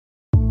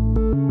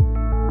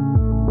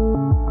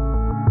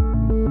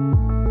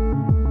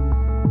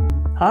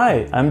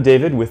Hi, I'm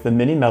David with the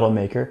Mini Metal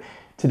Maker.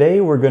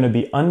 Today we're going to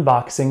be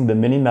unboxing the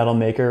Mini Metal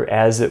Maker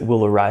as it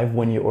will arrive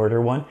when you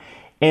order one.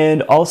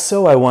 And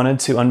also I wanted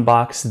to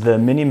unbox the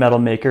Mini Metal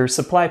Maker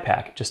supply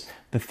pack, just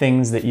the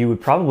things that you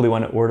would probably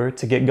want to order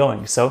to get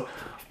going. So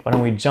why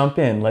don't we jump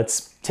in?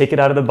 Let's take it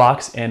out of the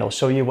box and I'll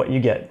show you what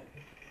you get.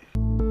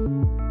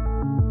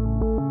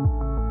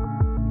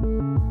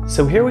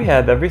 So here we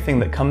have everything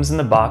that comes in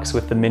the box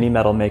with the Mini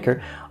Metal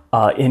Maker,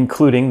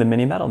 including the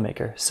Mini Metal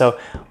Maker. So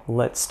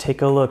let's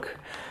take a look.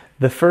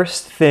 The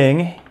first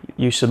thing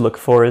you should look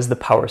for is the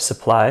power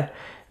supply.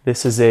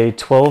 This is a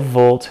 12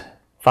 volt,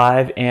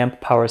 5 amp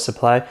power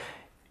supply.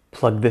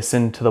 Plug this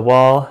into the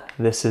wall.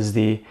 This is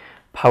the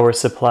power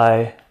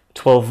supply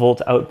 12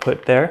 volt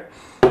output there.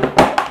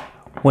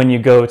 When you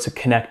go to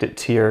connect it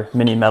to your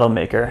Mini Metal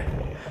Maker,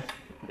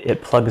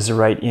 it plugs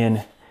right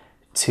in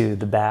to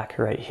the back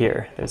right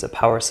here. There's a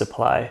power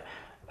supply,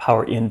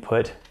 power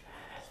input.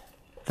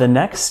 The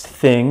next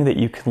thing that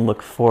you can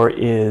look for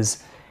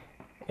is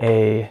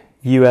a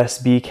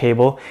USB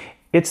cable.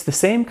 It's the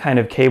same kind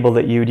of cable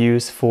that you'd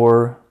use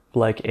for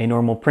like a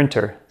normal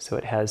printer. So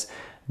it has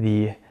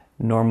the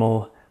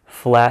normal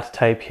flat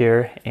type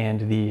here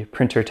and the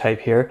printer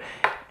type here.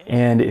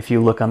 And if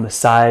you look on the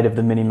side of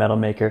the Mini Metal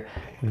Maker,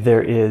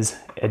 there is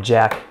a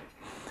jack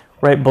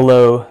right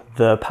below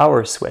the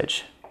power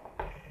switch.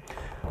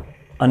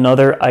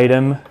 Another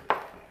item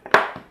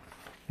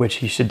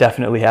which you should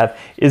definitely have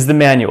is the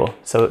manual.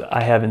 So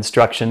I have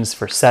instructions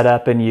for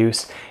setup and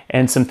use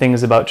and some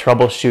things about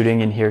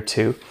troubleshooting in here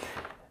too.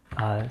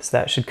 So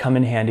that should come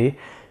in handy.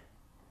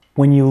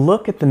 When you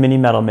look at the Mini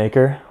Metal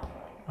Maker,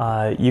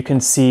 you can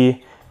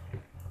see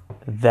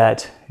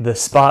that the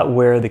spot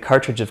where the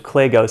cartridge of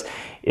clay goes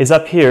is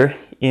up here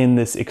in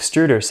this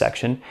extruder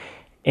section,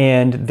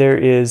 and there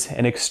is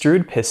an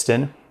extrude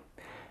piston.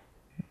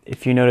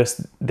 If you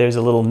notice, there's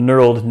a little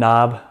knurled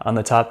knob on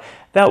the top.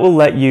 That will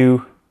let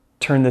you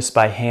turn this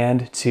by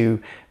hand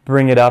to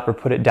bring it up or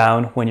put it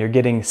down when you're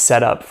getting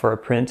set up for a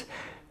print.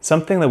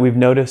 Something that we've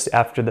noticed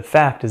after the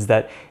fact is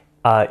that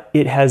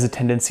it has a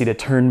tendency to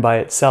turn by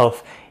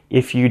itself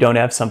if you don't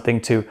have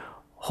something to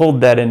hold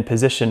that in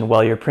position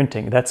while you're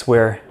printing. That's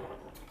where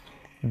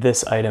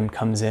this item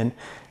comes in.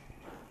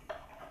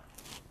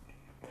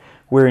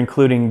 We're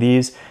including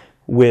these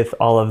with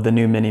all of the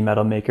new Mini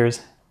Metal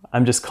Makers.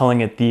 I'm just calling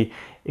it the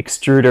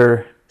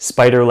extruder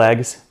spider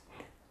legs.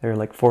 They're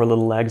like 4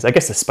 little legs. I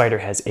guess the spider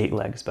has 8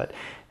 legs, but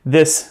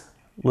this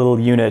little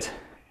unit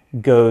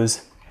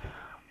goes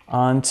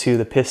onto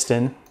the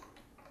piston.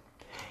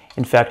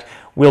 In fact,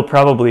 we'll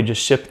probably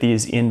just ship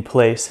these in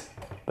place,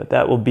 but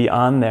that will be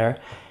on there.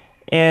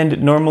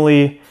 And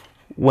normally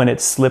when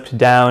it's slipped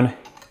down,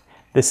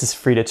 this is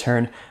free to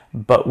turn,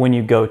 but when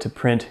you go to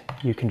print,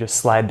 you can just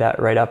slide that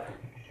right up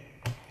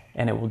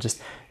and it will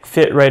just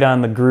fit right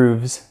on the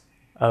grooves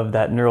of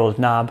that knurled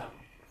knob.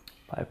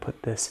 I'll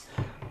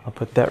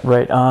put that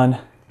right on.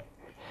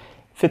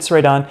 Fits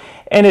right on,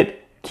 and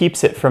it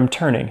keeps it from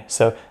turning.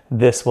 So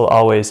this will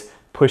always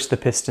push the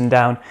piston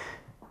down.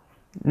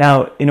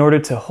 Now, in order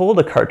to hold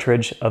a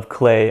cartridge of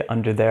clay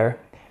under there,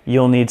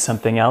 you'll need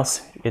something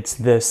else. It's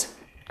this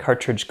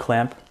cartridge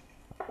clamp.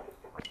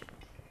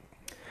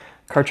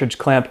 Cartridge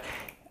clamp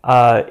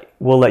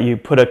will let you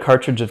put a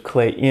cartridge of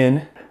clay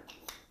in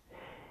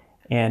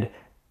and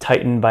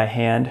tighten by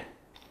hand.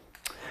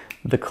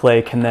 The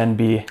clay can then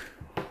be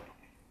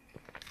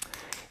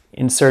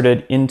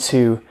inserted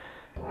into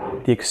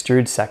the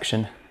extrude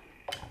section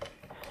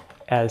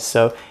as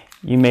so.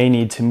 You may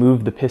need to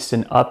move the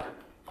piston up,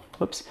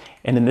 whoops,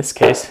 and in this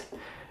case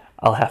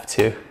I'll have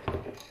to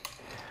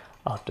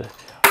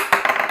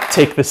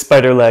take the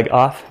spider leg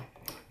off,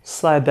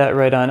 slide that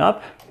right on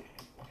up,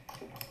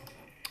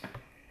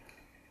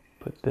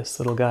 put this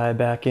little guy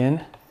back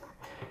in,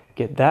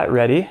 get that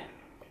ready,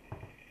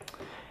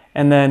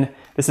 and then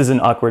this is an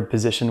awkward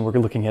position, we're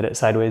looking at it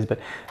sideways, but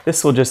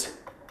this will just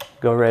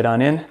go right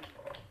on in.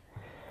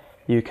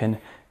 You can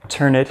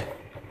turn it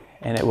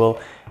and it will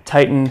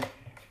tighten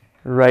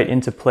right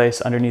into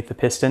place underneath the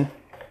piston.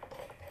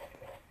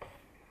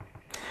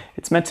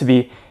 It's meant to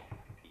be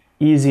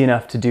easy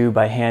enough to do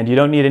by hand. You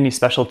don't need any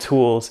special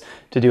tools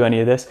to do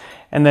any of this.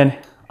 And then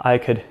I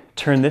could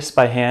turn this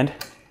by hand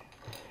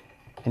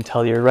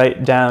until you're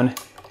right down,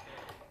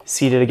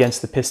 seated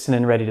against the piston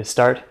and ready to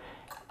start.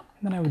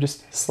 And then I would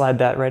just slide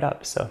that right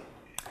up. So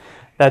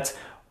that's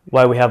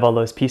why we have all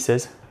those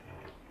pieces.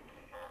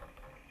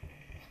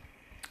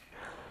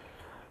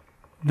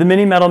 The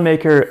Mini Metal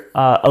Maker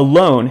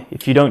alone,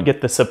 if you don't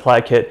get the supply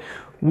kit,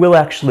 will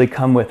actually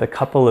come with a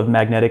couple of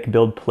magnetic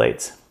build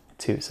plates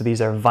too. So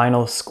these are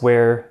vinyl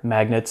square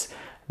magnets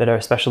that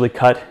are specially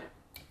cut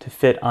to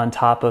fit on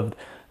top of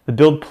the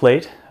build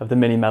plate of the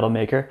Mini Metal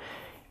Maker.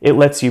 It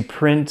lets you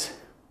print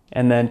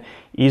and then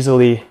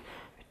easily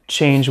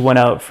change one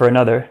out for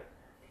another.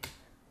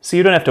 So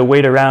you don't have to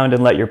wait around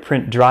and let your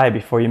print dry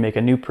before you make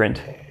a new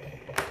print.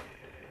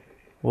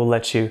 We'll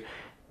let you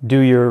do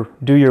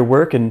your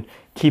work and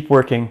keep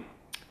working.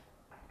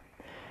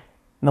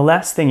 And the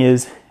last thing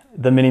is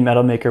the Mini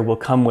Metal Maker will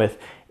come with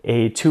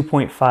a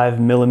 2.5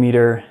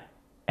 millimeter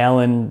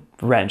Allen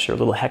wrench or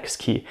little hex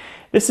key.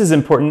 This is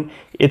important.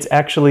 It's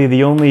actually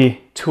the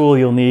only tool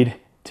you'll need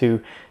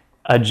to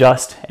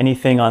adjust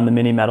anything on the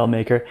Mini Metal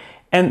Maker.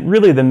 And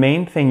really the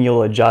main thing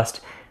you'll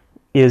adjust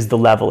is the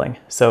leveling.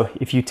 So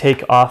if you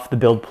take off the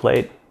build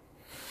plate,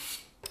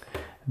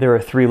 there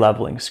are 3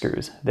 leveling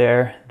screws,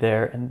 there,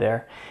 there, and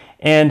there.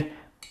 And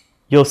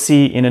you'll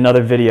see in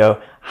another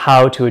video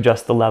how to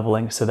adjust the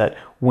leveling so that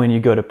when you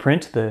go to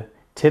print, the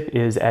tip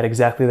is at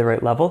exactly the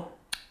right level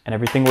and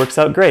everything works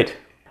out great.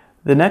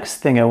 The next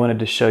thing I wanted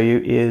to show you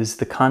is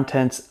the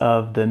contents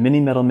of the Mini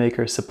Metal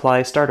Maker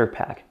Supply Starter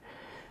Pack.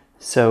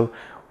 So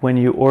when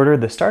you order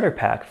the starter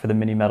pack for the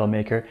Mini Metal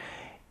Maker,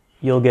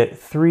 you'll get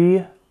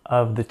 3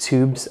 of the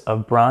tubes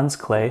of bronze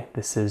clay.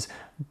 This is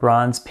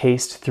Bronze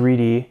Paste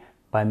 3D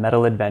by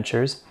Metal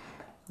Adventures.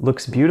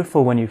 Looks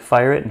beautiful when you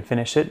fire it and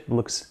finish it.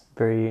 Looks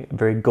very,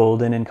 very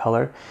golden in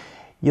color.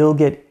 You'll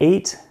get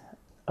 8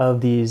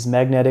 of these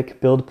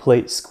magnetic build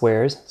plate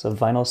squares, so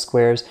vinyl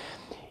squares.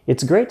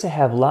 It's great to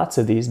have lots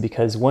of these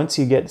because once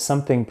you get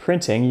something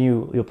printing,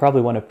 you'll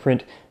probably want to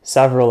print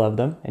several of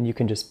them, and you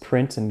can just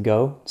print and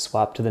go,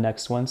 swap to the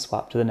next one,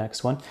 swap to the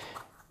next one.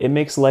 It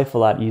makes life a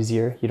lot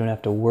easier. You don't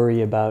have to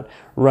worry about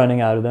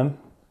running out of them.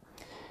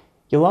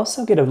 You'll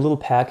also get a little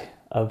pack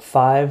of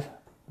 5,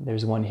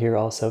 there's one here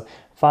also,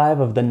 5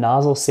 of the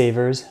nozzle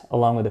savers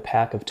along with a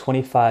pack of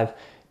 25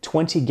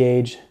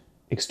 20-gauge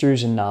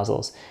extrusion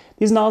nozzles.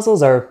 These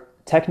nozzles are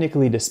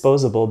technically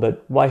disposable,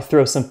 but why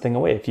throw something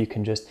away if you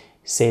can just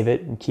save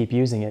it and keep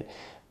using it?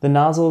 The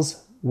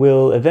nozzles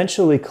will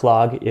eventually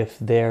clog if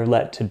they're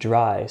let to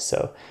dry,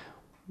 so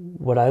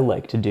what I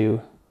like to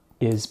do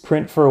is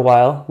print for a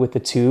while with the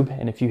tube,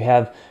 and if you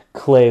have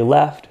clay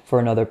left for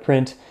another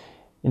print,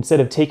 instead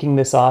of taking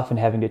this off and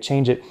having to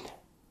change it,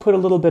 put a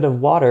little bit of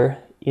water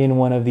in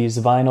one of these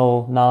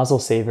vinyl nozzle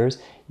savers.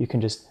 You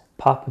can just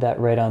pop that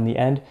right on the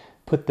end,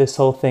 put this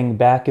whole thing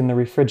back in the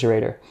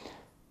refrigerator.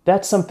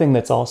 That's something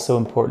that's also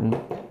important.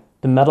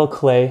 The metal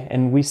clay,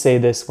 and we say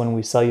this when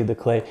we sell you the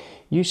clay,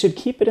 you should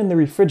keep it in the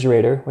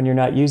refrigerator when you're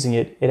not using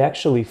it. It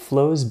actually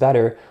flows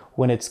better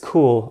when it's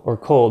cool or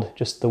cold,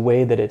 just the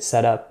way that it's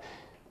set up.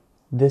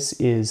 This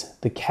is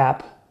the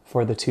cap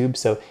for the tube,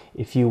 so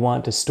if you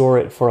want to store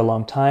it for a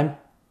long time,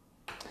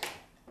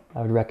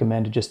 I would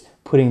recommend just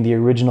putting the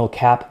original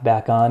cap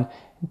back on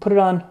and put it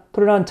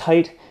on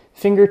tight,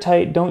 finger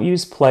tight. Don't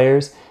use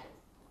pliers.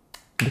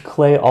 The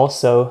clay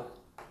also,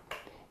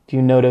 if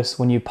you notice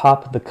when you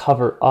pop the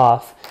cover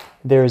off,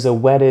 there's a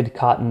wetted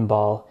cotton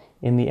ball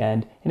in the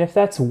end, and if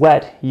that's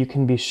wet, you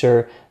can be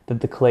sure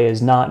that the clay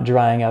is not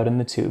drying out in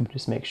the tube.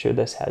 Just make sure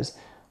this has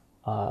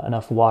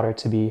enough water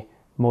to be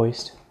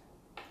moist.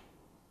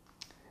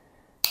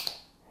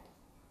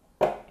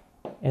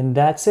 And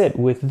that's it.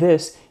 With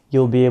this,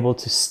 you'll be able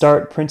to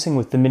start printing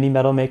with the Mini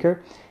Metal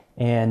Maker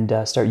and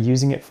start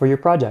using it for your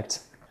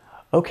projects.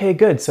 Okay,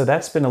 good. So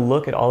that's been a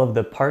look at all of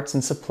the parts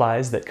and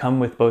supplies that come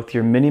with both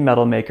your Mini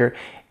Metal Maker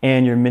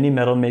and your Mini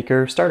Metal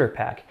Maker starter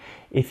pack.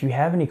 If you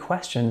have any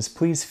questions,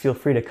 please feel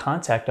free to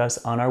contact us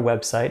on our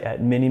website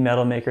at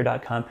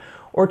minimetalmaker.com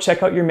or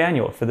check out your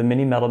manual for the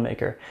Mini Metal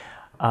Maker.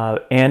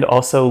 And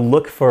also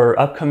look for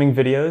upcoming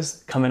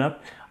videos coming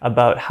up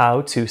about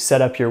how to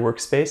set up your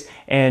workspace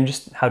and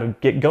just how to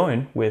get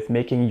going with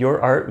making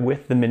your art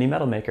with the Mini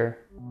Metal Maker.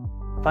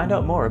 Find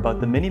out more about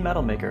the Mini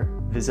Metal Maker.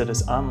 Visit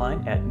us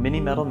online at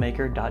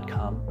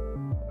minimetalmaker.com.